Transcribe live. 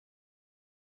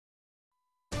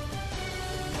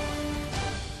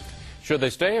Should they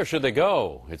stay or should they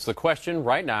go? It's the question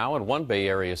right now in one Bay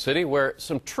Area city where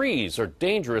some trees are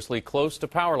dangerously close to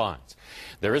power lines.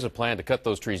 There is a plan to cut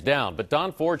those trees down, but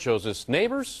Don Ford shows us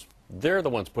neighbors, they're the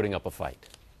ones putting up a fight.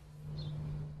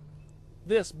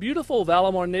 This beautiful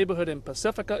Vallemar neighborhood in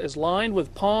Pacifica is lined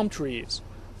with palm trees,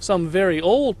 some very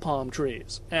old palm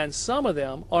trees, and some of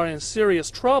them are in serious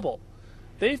trouble.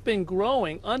 They've been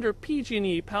growing under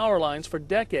PG&E power lines for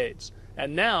decades,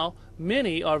 and now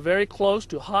many are very close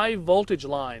to high voltage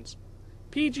lines.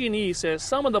 PG&E says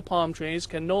some of the palm trees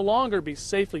can no longer be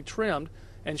safely trimmed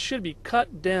and should be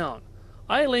cut down.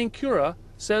 Eileen Cura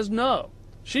says no.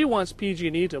 She wants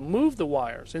PG&E to move the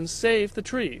wires and save the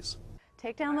trees.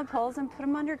 Take down the poles and put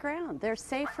them underground. They're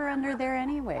safer under there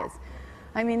anyways.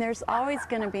 I mean, there's always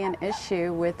going to be an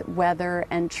issue with weather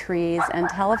and trees and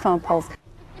telephone poles.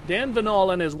 Dan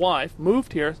Vinall and his wife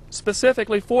moved here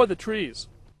specifically for the trees.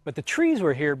 But the trees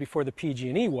were here before the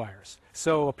PG&E wires.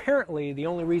 So apparently the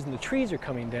only reason the trees are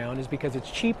coming down is because it's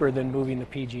cheaper than moving the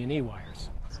PG&E wires.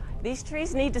 These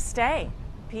trees need to stay.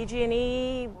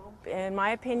 PG&E, in my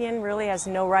opinion, really has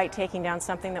no right taking down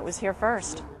something that was here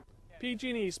first.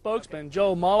 PG&E spokesman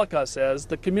Joe Malika says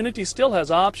the community still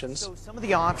has options. So some of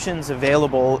the options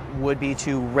available would be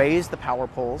to raise the power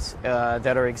poles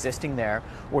that are existing there,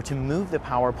 or to move the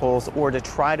power poles, or to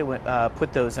try to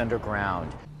put those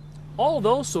underground. All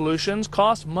those solutions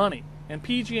cost money, and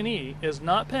PG&E is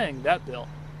not paying that bill.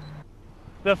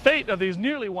 The fate of these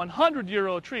nearly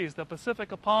 100-year-old trees, the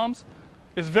Pacifica palms,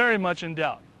 is very much in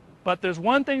doubt. But there's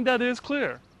one thing that is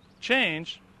clear: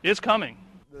 change is coming.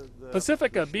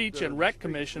 Pacifica Beach and Rec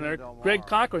Commissioner Greg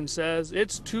Cochran says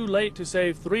it's too late to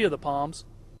save 3 of the palms.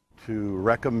 To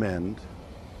recommend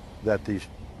that these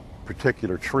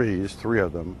particular trees, 3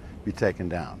 of them, be taken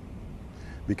down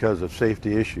because of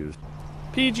safety issues.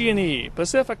 PG&E,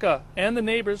 Pacifica, and the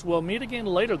neighbors will meet again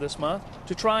later this month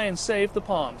to try and save the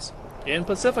palms. In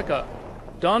Pacifica,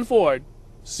 Don Ford,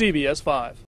 CBS 5.